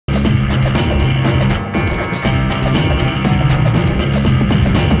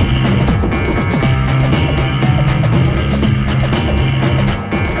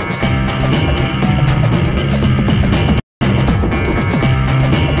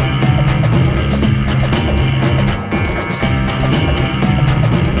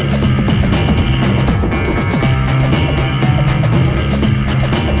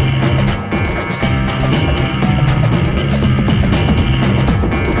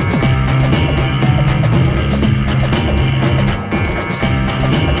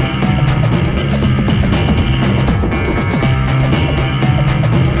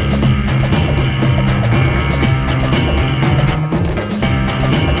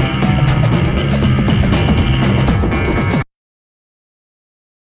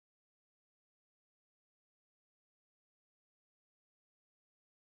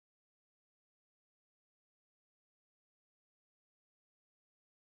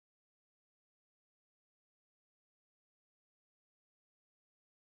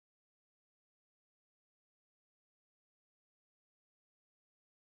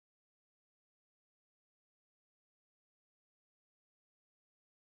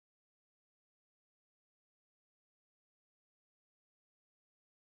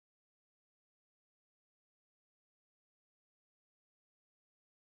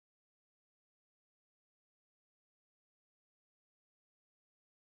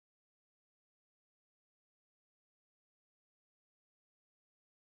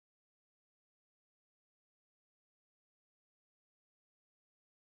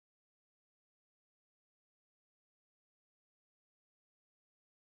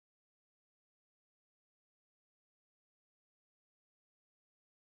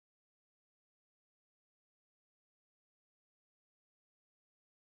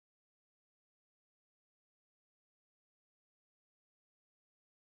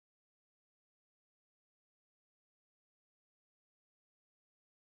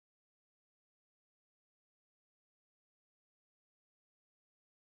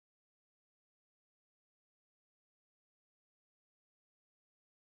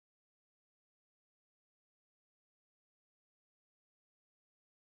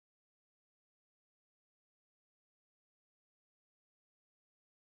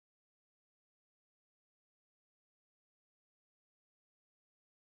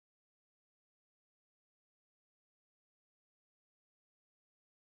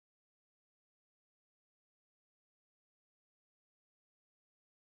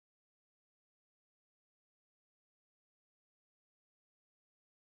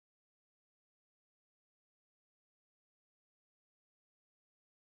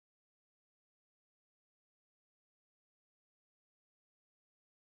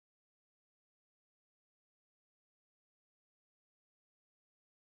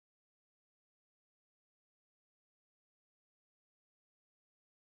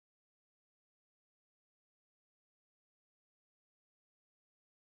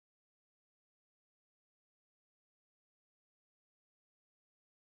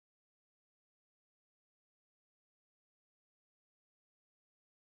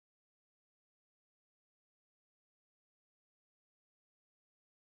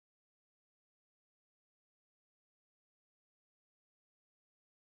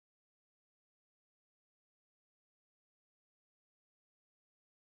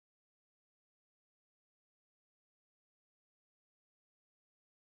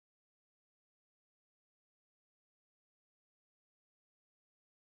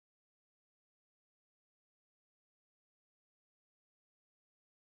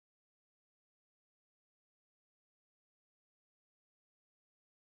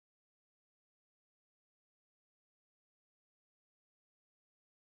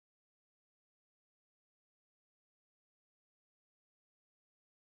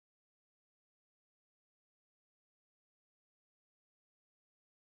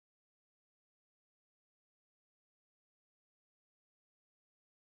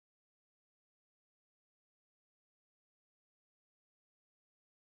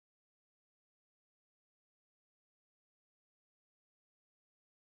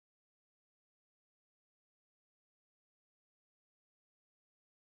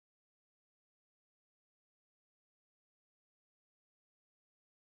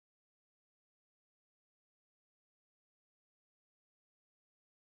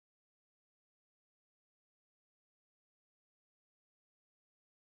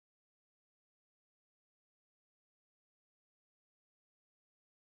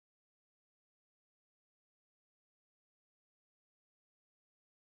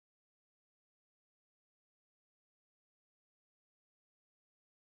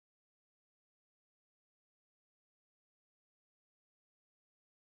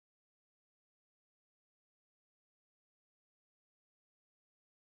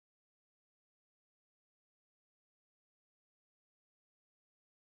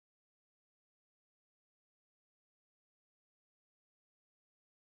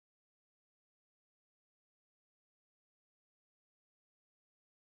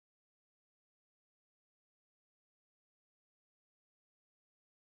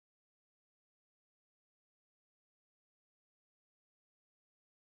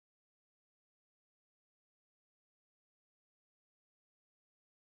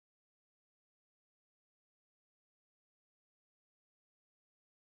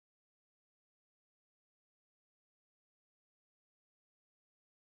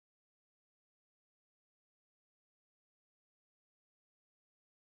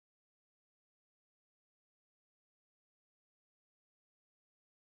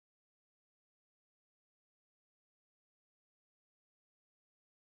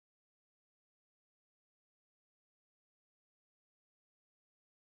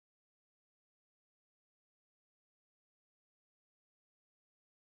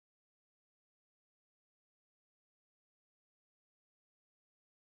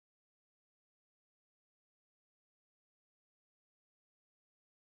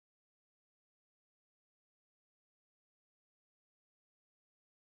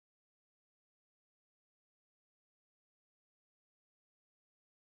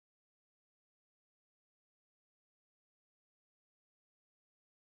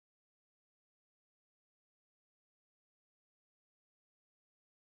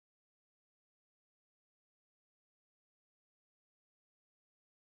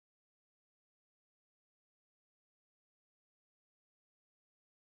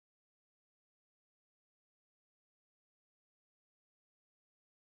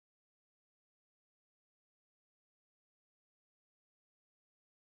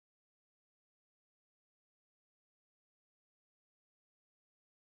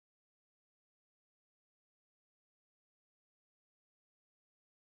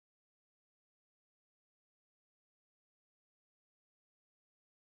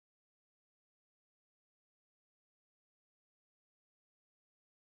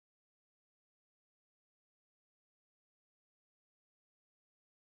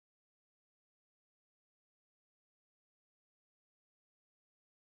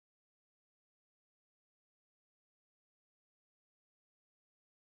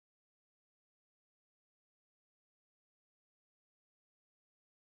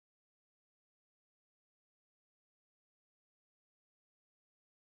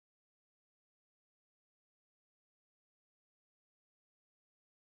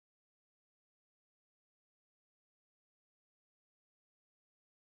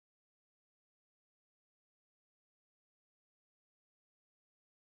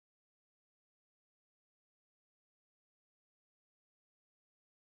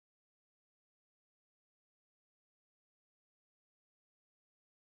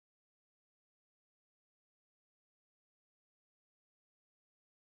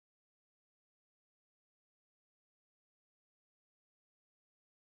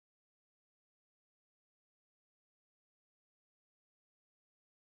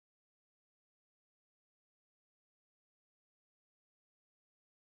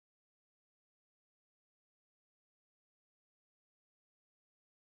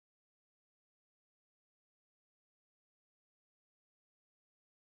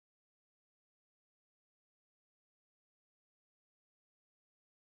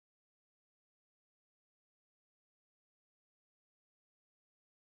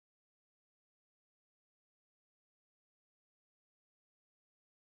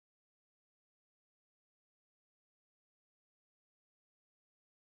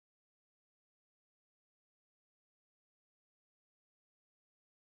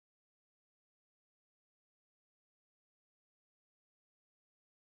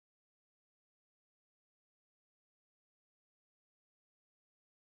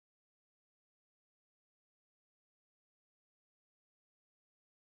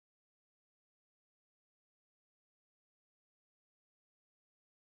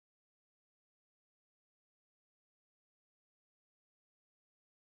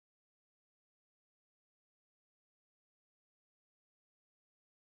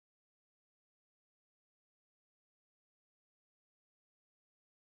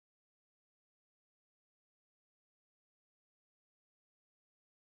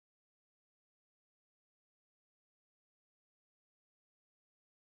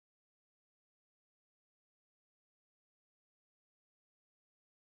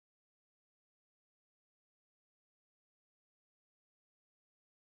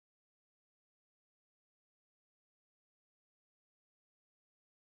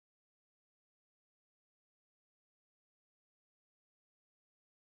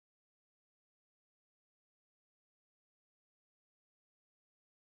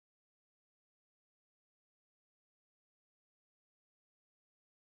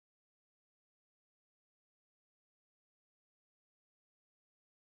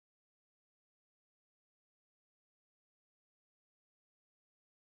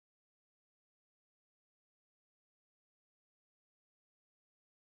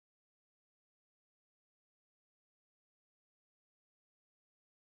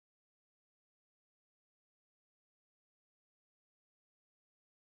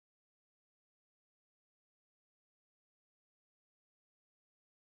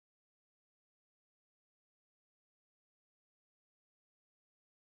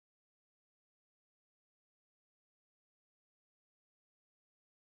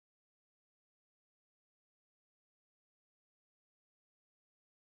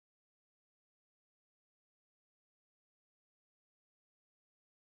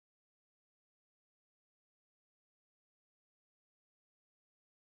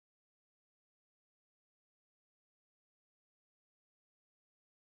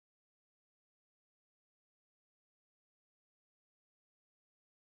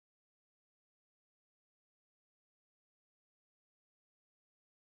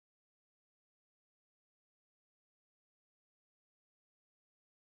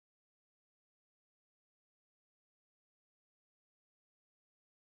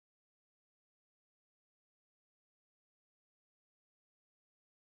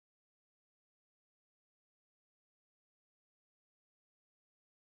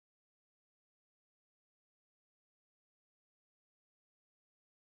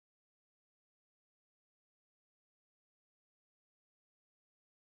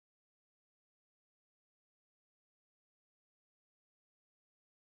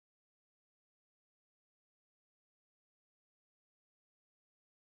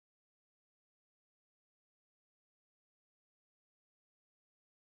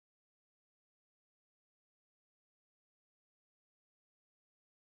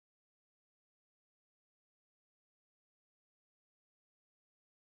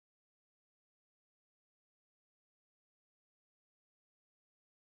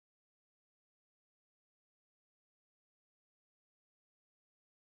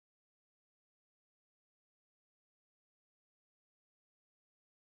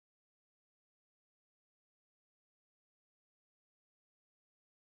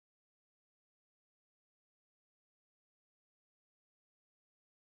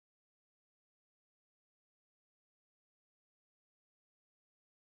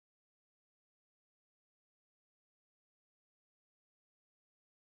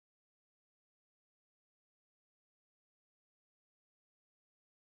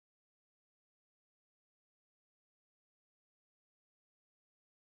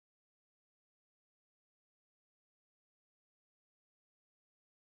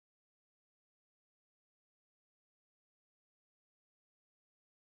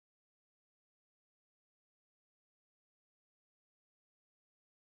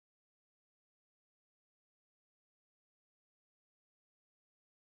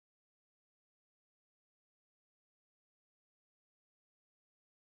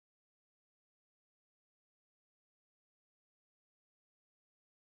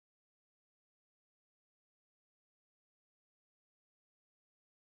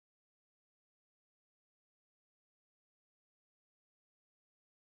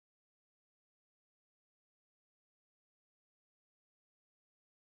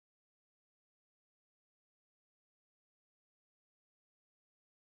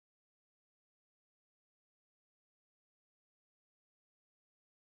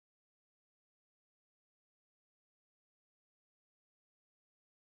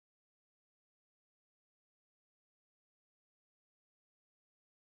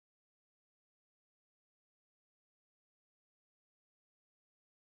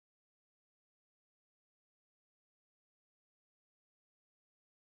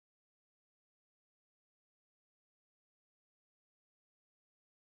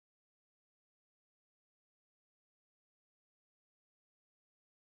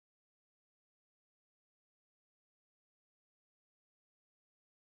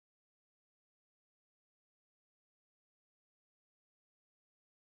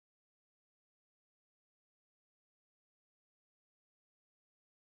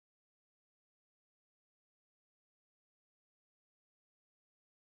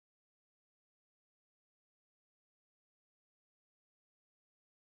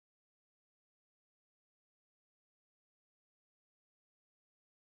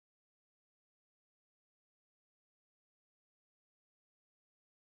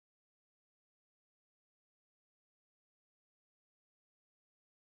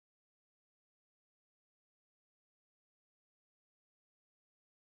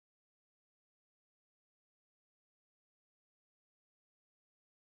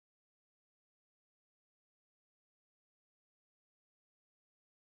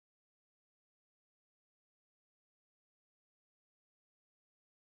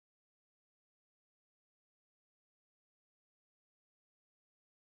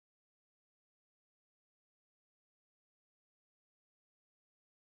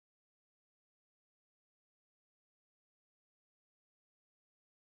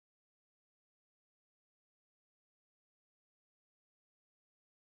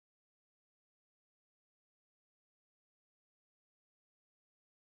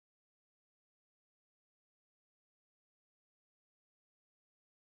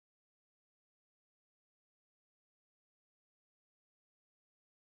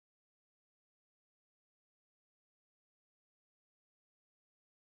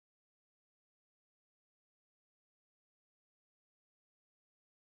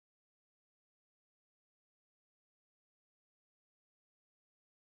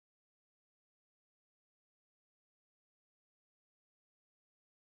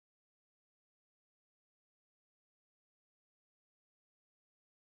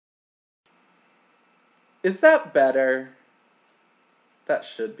Is that better? That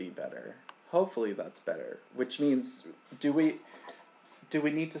should be better. Hopefully that's better. Which means do we do we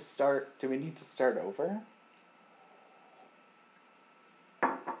need to start over?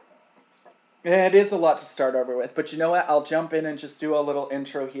 It is a lot to start over with, but you know what? I'll jump in and just do a little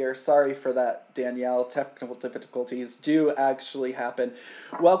intro here. Sorry for that, Danielle. Technical difficulties do actually happen.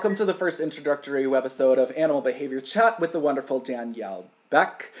 Welcome to the first introductory webisode of Animal Behavior Chat with the wonderful Danielle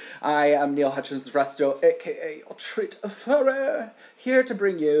Beck. I am Neil Hutchins Resto, aka Treat Furry, here to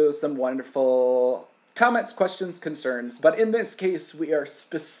bring you some wonderful comments, questions, concerns. But in this case, we are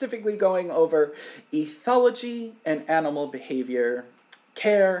specifically going over ethology and animal behavior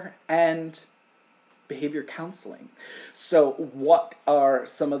care and behavior counseling. So what are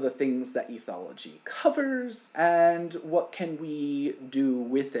some of the things that ethology covers, and what can we do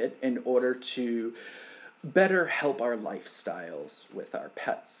with it in order to better help our lifestyles with our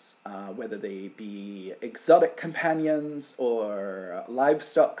pets, whether they be exotic companions or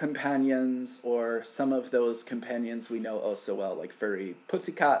livestock companions, or some of those companions we know oh so well, like furry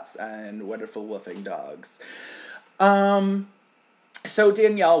pussycats and wonderful woofing dogs. So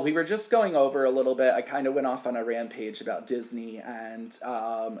Danielle, we were just going over a little bit. I kind of went off on a rampage about Disney and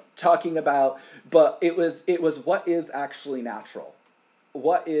talking about, but it was what is actually natural.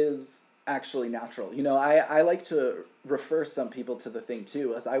 What is actually natural? You know, I like to refer some people to the thing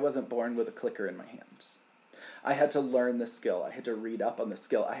too, as I wasn't born with a clicker in my hand. I had to learn the skill. I had to read up on the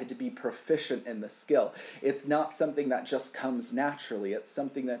skill. I had to be proficient in the skill. It's not something that just comes naturally. It's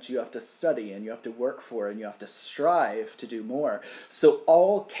something that you have to study and you have to work for and you have to strive to do more. So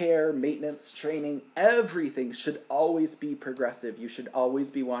all care, maintenance, training, everything should always be progressive. You should always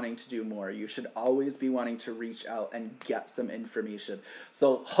be wanting to do more. You should always be wanting to reach out and get some information.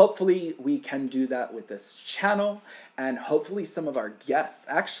 So hopefully we can do that with this channel, and hopefully some of our guests.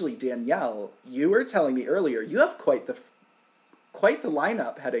 Actually, Danielle, you were telling me earlier you have quite the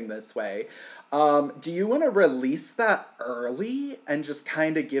lineup heading this way. Do you want to release that early and just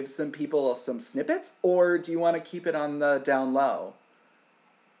kind of give some people some snippets, or do you want to keep it on the down low?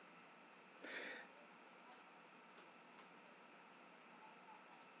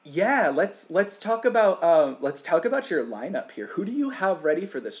 Yeah, let's talk about your lineup here. Who do you have ready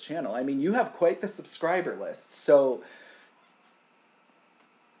for this channel? I mean, you have quite the subscriber list. So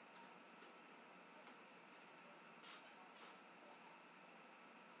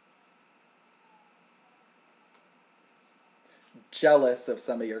jealous of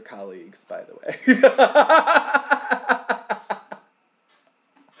some of your colleagues, by the way.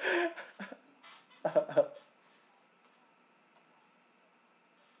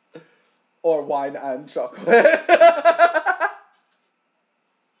 Or wine and chocolate.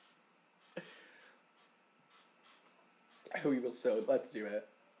 We will so let's do it.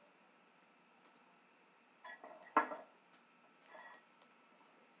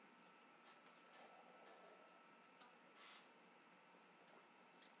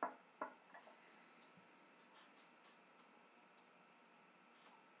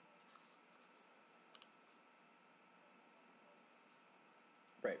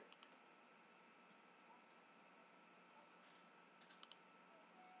 Right.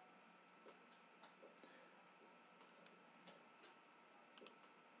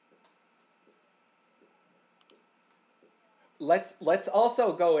 Let's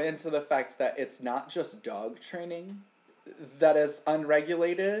also go into the fact that it's not just dog training that is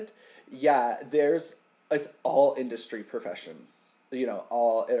unregulated. Yeah, there's it's all industry professions. You know,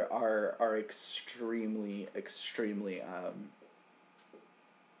 all are extremely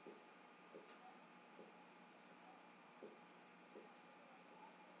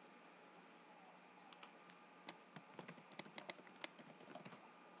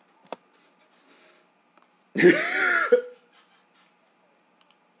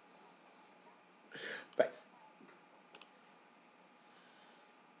but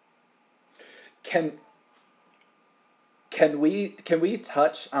can can we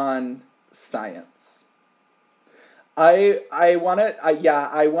touch on science? I want to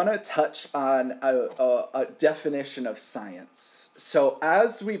I want to touch on a definition of science. So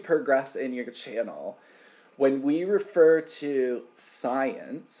as we progress in your channel, when we refer to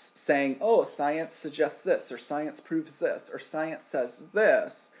science, saying, "Oh, science suggests this," or "Science proves this," or "Science says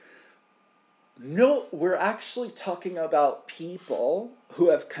this," no, we're actually talking about people who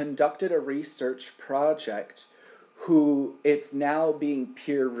have conducted a research project who it's now being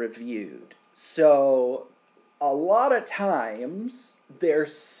peer reviewed. So a lot of times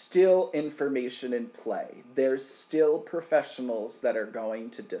there's still information in play. There's still professionals that are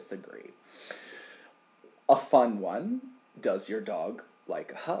going to disagree. A fun one, does your dog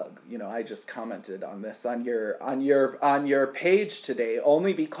like a hug. You know, I just commented on this on your page today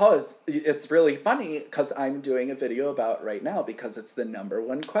only because it's really funny, because I'm doing a video about right now because it's the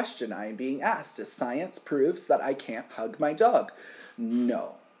 #1 question I'm being asked is science proves that I can't hug my dog.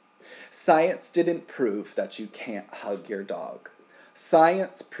 No. Science didn't prove that you can't hug your dog.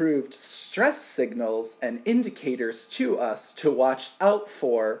 Science proved stress signals and indicators to us to watch out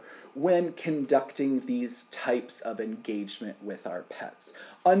for when conducting these types of engagement with our pets.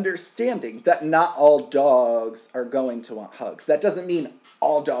 Understanding that not all dogs are going to want hugs. That doesn't mean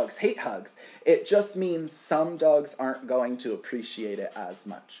all dogs hate hugs. It just means some dogs aren't going to appreciate it as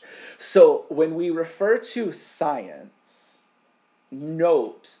much. So when we refer to science,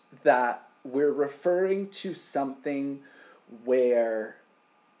 note that we're referring to something where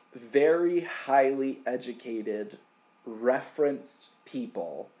very highly educated, referenced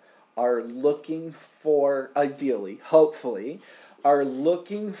people are looking for, ideally, hopefully, are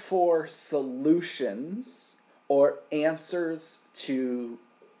looking for solutions or answers to,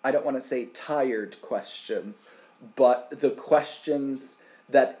 I don't want to say tired questions, but the questions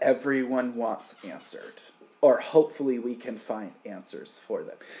that everyone wants answered. Or hopefully we can find answers for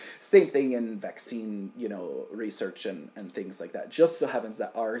them. Same thing in vaccine, research and things like that. Just so happens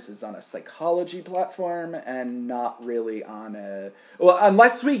that ours is on a psychology platform and not really on well,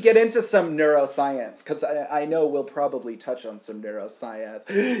 unless we get into some neuroscience, because I know we'll probably touch on some neuroscience.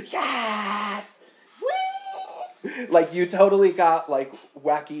 Yes! Woo! Like, you totally got, like,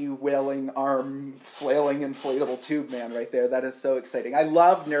 wacky wailing arm flailing inflatable tube man right there. That is so exciting. I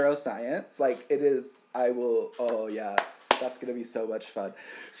love neuroscience. Like, it is, oh yeah, that's going to be so much fun.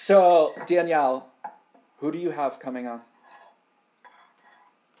 So, Danielle, who do you have coming on?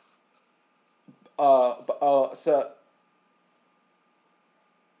 So...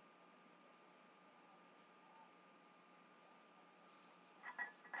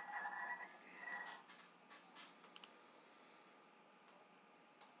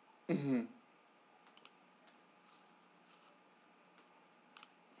 Mm-hmm.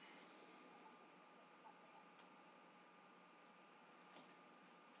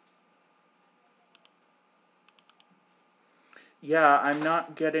 Yeah, I'm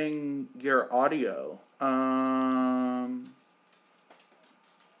not getting your audio.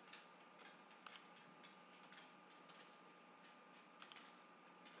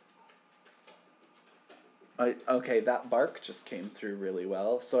 Okay, that bark just came through really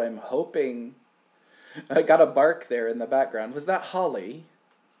well, so I'm hoping... I got a bark there in the background. Was that Holly?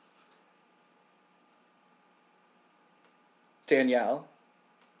 Danielle?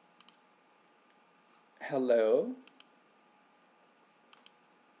 Hello?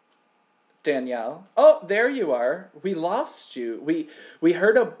 Danielle? Oh, there you are. We lost you. We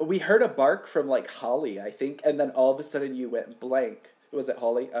heard a bark from like Holly, I think, and then all of a sudden you went blank. Was it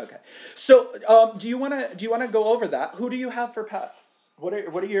Holly? Okay. So, do you wanna go over that? Who do you have for pets? What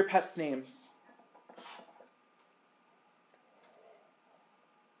are your pets' names?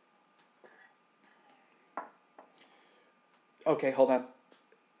 Okay, hold on.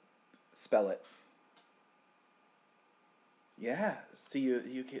 Spell it. Yeah. See,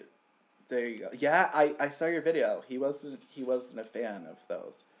 you can. There you go. Yeah, I saw your video. He wasn't a fan of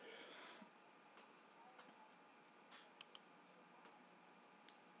those.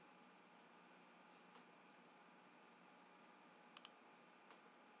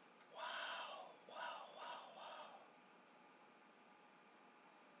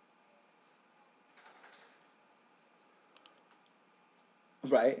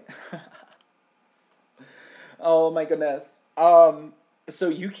 Right? Oh my goodness. So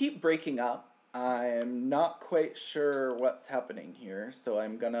you keep breaking up. I'm not quite sure what's happening here, so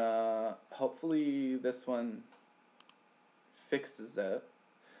I'm gonna hopefully this one fixes it.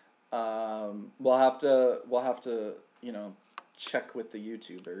 We'll have to check with the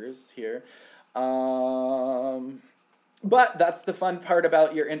YouTubers here. Um but that's the fun part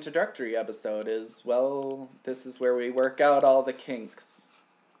about your introductory episode is, well, this is where we work out all the kinks.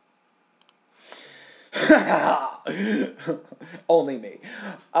 Only me.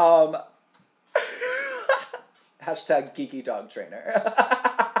 Um, Hashtag geeky dog trainer.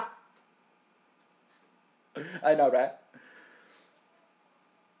 I know, right?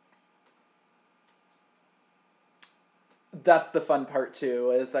 That's the fun part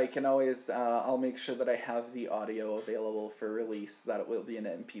too, is I can always, I'll make sure that I have the audio available for release, that it will be an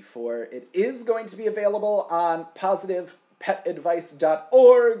MP4. It is going to be available on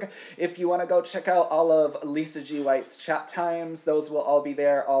positivepetadvice.org. If you want to go check out all of Lisa G. White's chat times, those will all be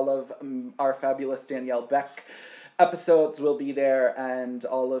there. All of our fabulous Danielle Beck episodes will be there, and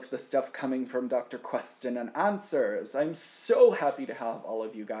all of the stuff coming from Dr. Question and Answers. I'm so happy to have all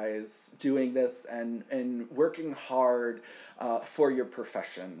of you guys doing this and working hard for your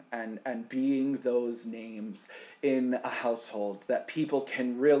profession and being those names in a household that people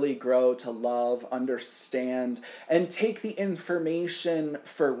can really grow to love, understand, and take the information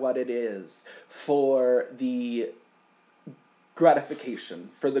for what it is, for the gratification,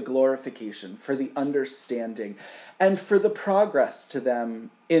 for the glorification, for the understanding, and for the progress to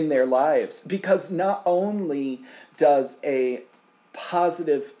them in their lives. Because not only does a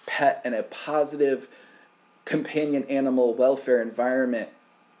positive pet and a positive companion animal welfare environment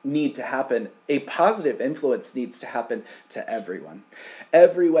need to happen, a positive influence needs to happen to everyone.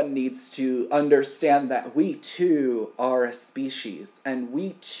 Everyone needs to understand that we too are a species, and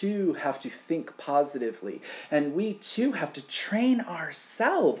we too have to think positively, and we too have to train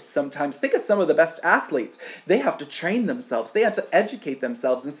ourselves sometimes. Think of some of the best athletes. They have to train themselves. They have to educate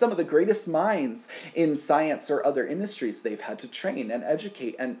themselves. And some of the greatest minds in science or other industries, they've had to train and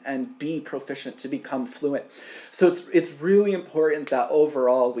educate and be proficient to become fluent. So it's really important that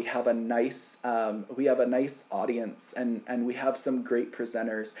overall we have a nice audience, and we have some great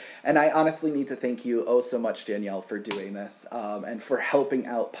presenters. And I honestly need to thank you so much, Danielle, for doing this, and for helping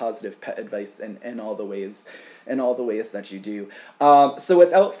out positive pet advice in all the ways that you do. So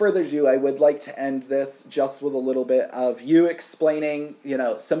without further ado, I would like to end this just with a little bit of you explaining,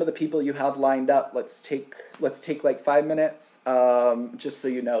 some of the people you have lined up. Let's take like 5 minutes, just so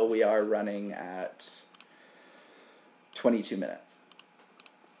you know we are running at 22 minutes.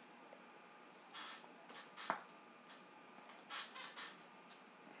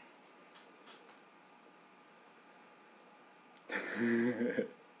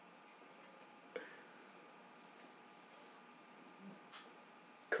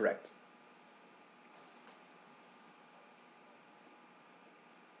 Correct.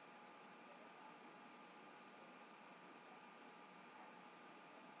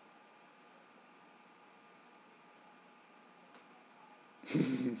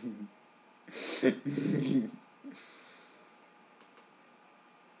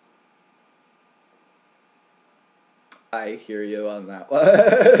 I hear you on that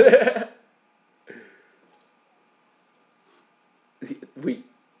one. we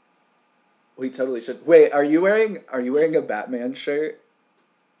we totally should. Wait, are you wearing a Batman shirt?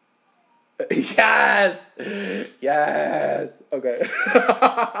 Yes. Yes. Okay.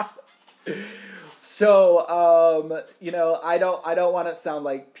 So, I don't want to sound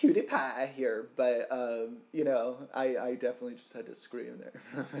like PewDiePie here, but I definitely just had to scream there.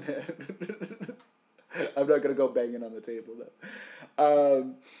 I'm not gonna go banging on the table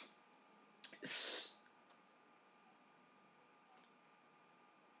though. S-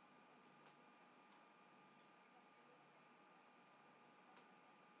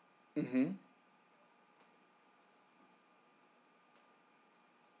 mhm.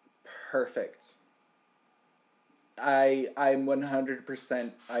 Perfect. I am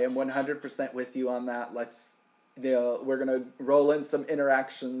 100% with you on that. We're gonna roll in some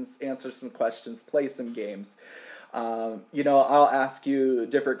interactions, answer some questions, play some games. I'll ask you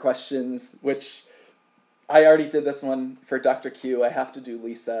different questions, which I already did this one for Dr. Q. I have to do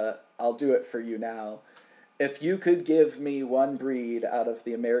Lisa. I'll do it for you now. If you could give me one breed out of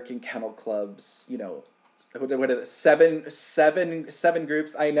the American Kennel Club's, what are the seven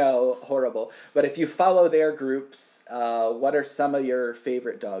groups? I know, horrible. But if you follow their groups, what are some of your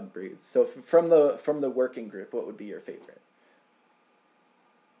favorite dog breeds? So from the working group, what would be your favorite?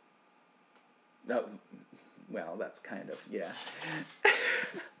 No, well, that's kind of, yeah.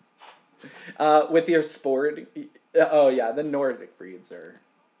 With your sport, oh yeah, the Nordic breeds are.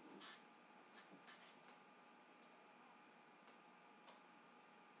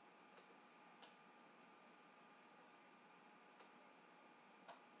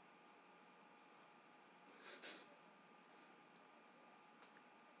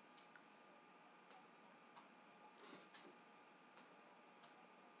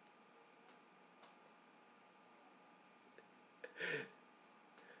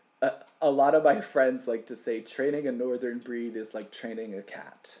 A lot of my friends like to say training a northern breed is like training a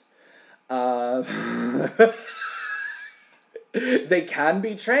cat. Um, they can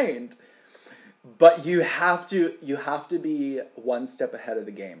be trained, but you have to be one step ahead of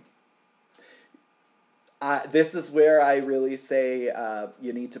the game. This is where I really say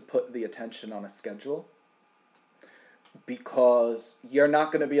you need to put the attention on a schedule, because you're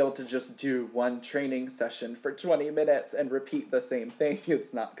not going to be able to just do one training session for 20 minutes and repeat the same thing.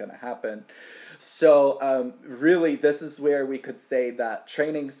 It's not going to happen. So, really, this is where we could say that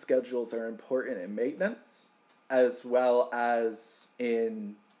training schedules are important in maintenance, as well as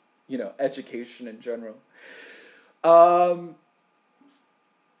in, education in general. Um,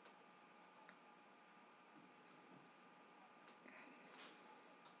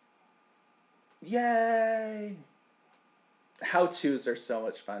 Yay! How-tos are so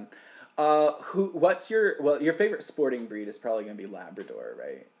much fun. Your favorite sporting breed is probably gonna be Labrador,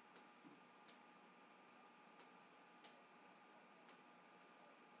 right?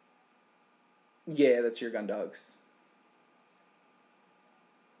 Yeah, that's your gun dogs.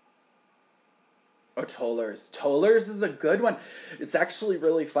 Oh, Tollers. Tollers is a good one. It's actually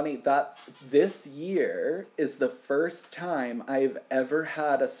really funny. This year is the first time I've ever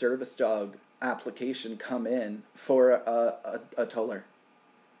had a service dog application come in for a Toller.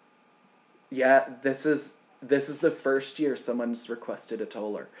 Yeah, this is the first year someone's requested a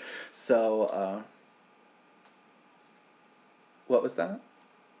Toller. So, what was that?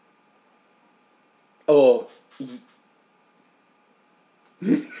 Oh,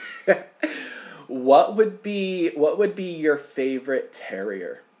 what would be your favorite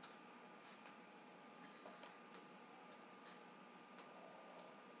terrier?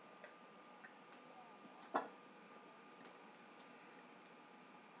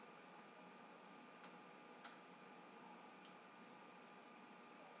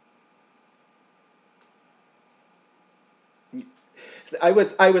 I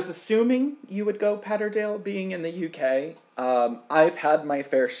was assuming you would go Patterdale, being in the UK. I've had my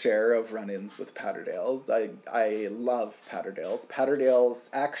fair share of run-ins with Patterdales. I love Patterdales. Patterdales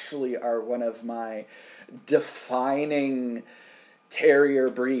actually are one of my defining terrier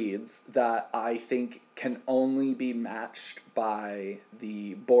breeds that I think can only be matched by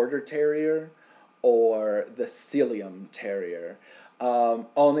the Border Terrier or the Cilium Terrier.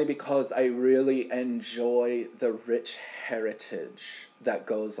 Only because I really enjoy the rich heritage that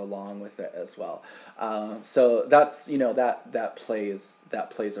goes along with it as well. So that's that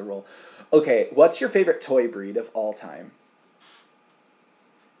plays a role. Okay, what's your favorite toy breed of all time?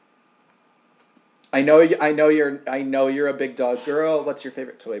 I know you're a big dog girl. What's your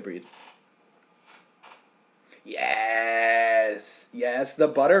favorite toy breed? Yes, yes, the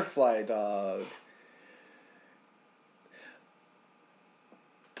butterfly dog.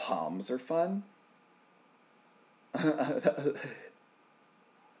 Palms are fun.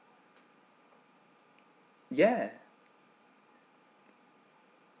 Yeah,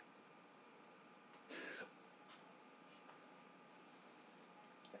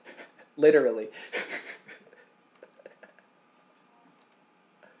 literally.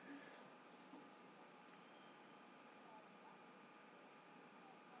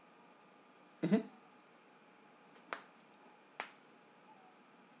 Mhm,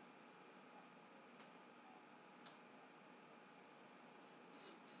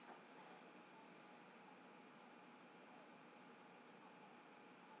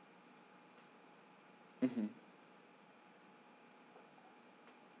 mhm.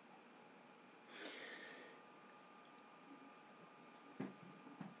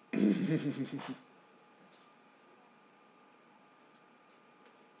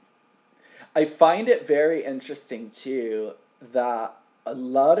 I find it very interesting too that a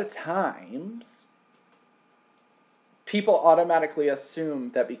lot of times people automatically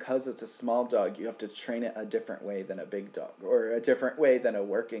assume that because it's a small dog, you have to train it a different way than a big dog or a different way than a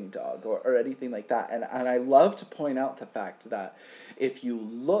working dog or anything like that. And I love to point out the fact that if you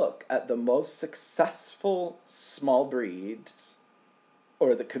look at the most successful small breeds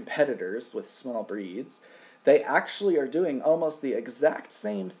or the competitors with small breeds, they actually are doing almost the exact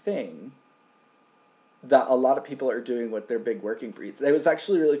same thing that a lot of people are doing with their big working breeds. It was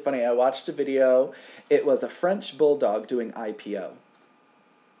actually really funny. I watched a video. It was a French bulldog doing IPO.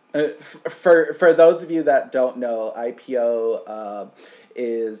 For those of you that don't know, IPO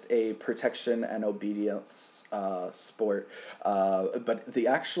is a protection and obedience sport, but the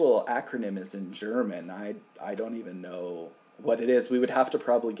actual acronym is in German. I don't even know what it is. We would have to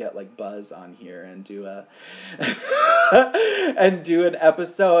probably get like Buzz on here and do a and do an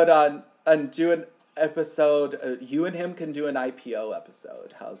episode on and do an episode. You and him can do an IPO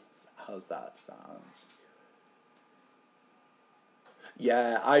episode. How's that sound?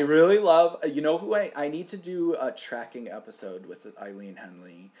 Yeah, I really love. You know who I need to do a tracking episode with Eileen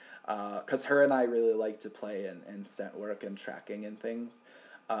Henley, because her and I really like to play and scent work and tracking and things.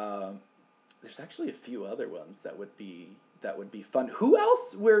 Um, there's actually a few other ones that would be fun. Who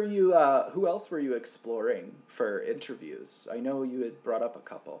else were you exploring for interviews? I know you had brought up a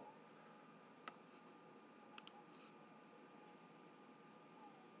couple.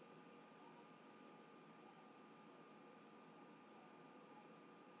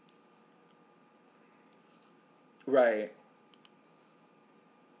 Right.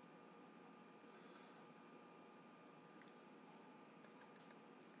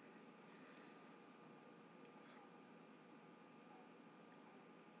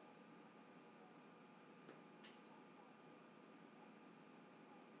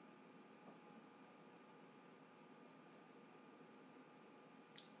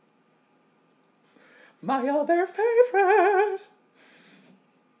 My other favorite.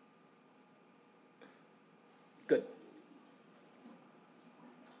 Good.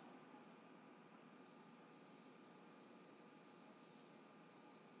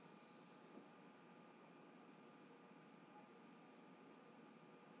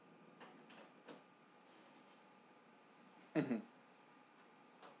 Hmm.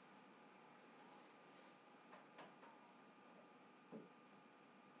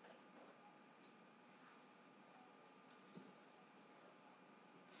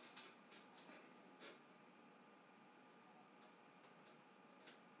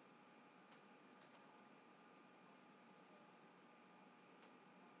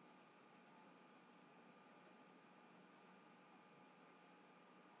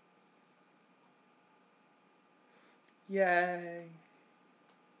 Yay.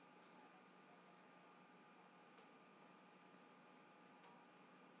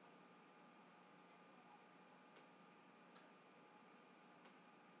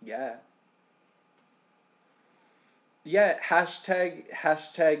 Yeah. Yeah, hashtag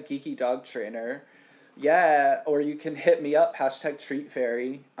geeky dog trainer. Yeah, or you can hit me up, hashtag treat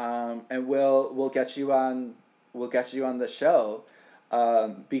fairy, and we'll get you on, we'll get you on the show,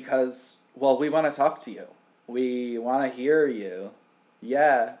 because, well, we want to talk to you. We want to hear you.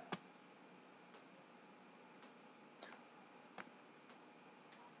 Yeah.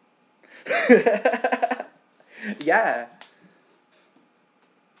 Yeah.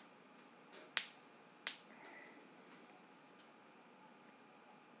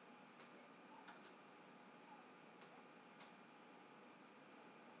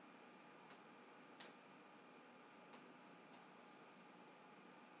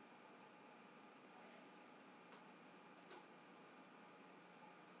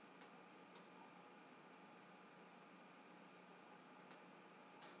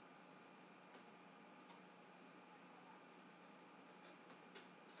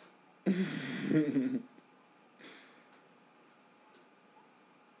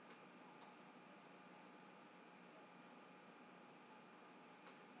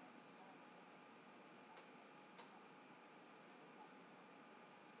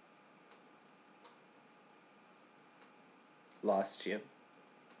 Lost you.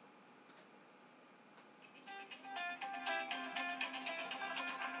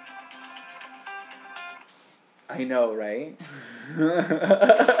 I know, right?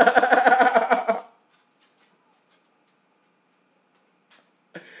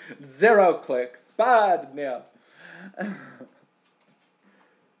 Zero clicks. Bad, yeah.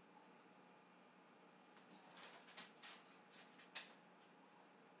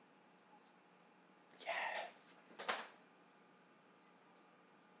 Yes.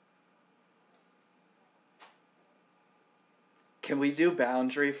 Can we do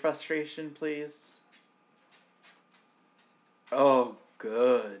boundary frustration, please? Oh,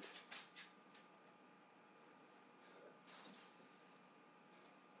 good.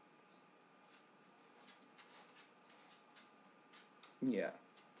 Yeah.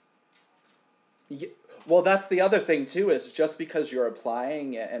 Yeah. Well, that's the other thing too, is just because you're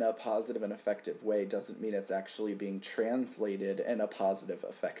applying it in a positive and effective way doesn't mean it's actually being translated in a positive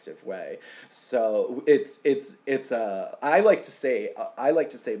effective way. So it's a I like to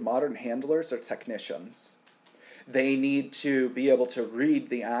say modern handlers are technicians. They need to be able to read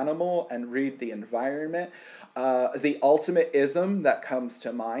the animal and read the environment. The ultimate ism that comes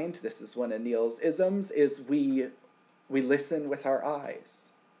to mind, this is one of Neil's isms, is we listen with our eyes.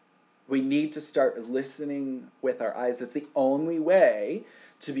 We need to start listening with our eyes. It's the only way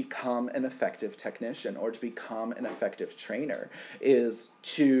to become an effective technician or to become an effective trainer, is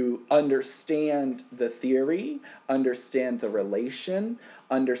to understand the theory, understand the relation,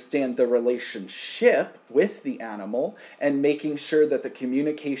 understand the relationship with the animal, and making sure that the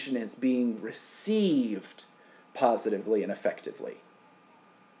communication is being received positively and effectively.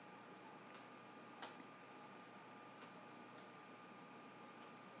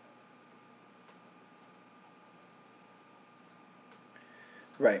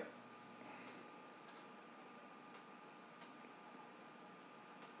 Right.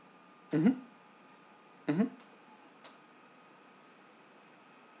 Mm-hmm. Mm-hmm.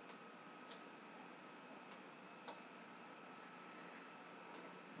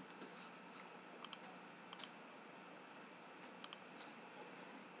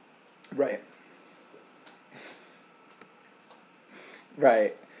 Right.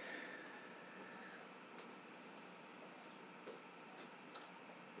 Right.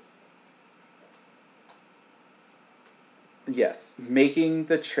 Yes. Making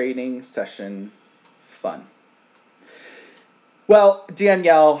the training session fun. Well,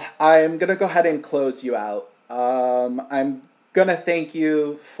 Danielle, I'm going to go ahead and close you out. I'm going to thank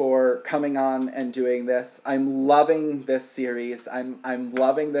you for coming on and doing this. I'm loving this series. I'm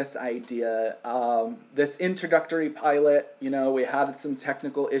loving this idea. This introductory pilot, you know, we had some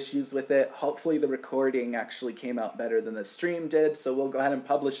technical issues with it. Hopefully, the recording actually came out better than the stream did. So we'll go ahead and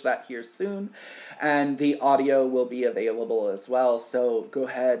publish that here soon. And the audio will be available as well. So go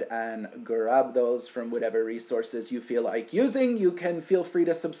ahead and grab those from whatever resources you feel like using. You can feel free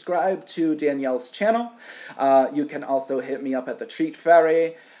to subscribe to Danielle's channel. You can also hit me up at the Treat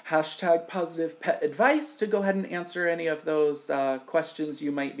Fairy, hashtag positive pet advice, to go ahead and answer any of those questions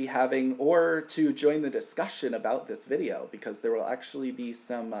you might be having, or to join the discussion about this video, because there will actually be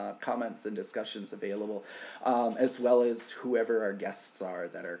some comments and discussions available, as well as whoever our guests are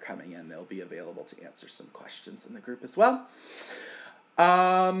that are coming in. They'll be available to answer some questions in the group as well.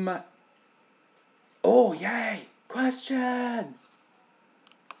 Oh, yay! Questions!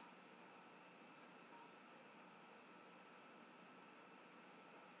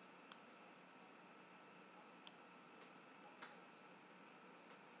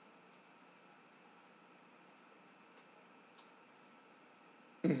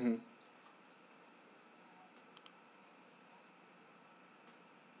 Mm-hmm.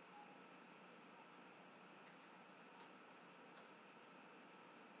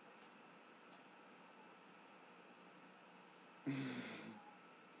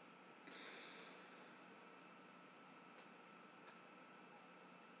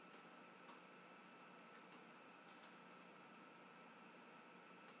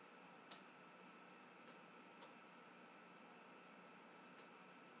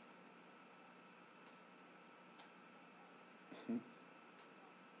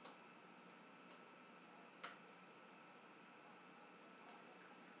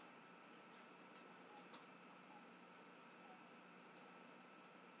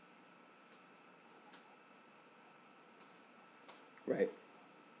 Right.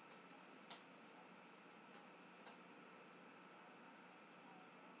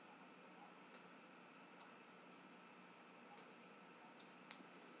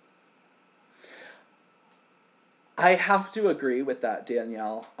 I have to agree with that,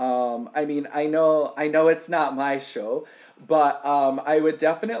 Danielle. I mean, I know it's not my show, but I would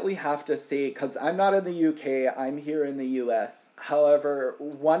definitely have to say, because I'm not in the UK, I'm here in the US. However,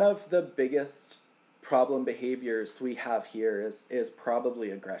 one of the biggest problem behaviors we have here is probably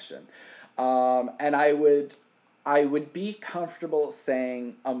aggression, and I would be comfortable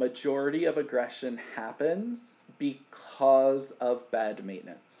saying a majority of aggression happens because of bad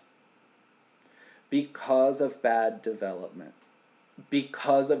maintenance, because of bad development,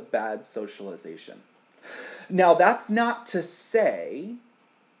 because of bad socialization. Now, that's not to say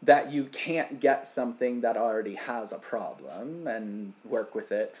that you can't get something that already has a problem and work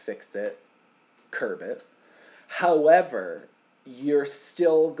with it, fix it, curb it. However, you're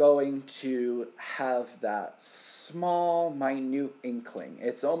still going to have that small, minute inkling.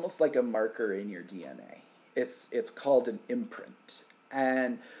 It's almost like a marker in your DNA. It's called an imprint.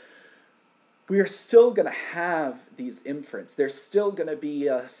 And we're still going to have these imprints. There's still going to be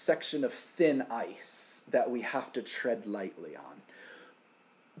a section of thin ice that we have to tread lightly on.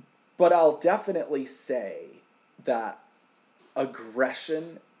 But I'll definitely say that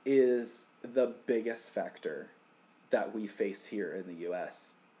aggression is the biggest factor that we face here in the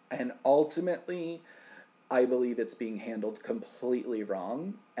US. And ultimately, I believe it's being handled completely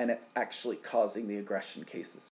wrong, and it's actually causing the aggression cases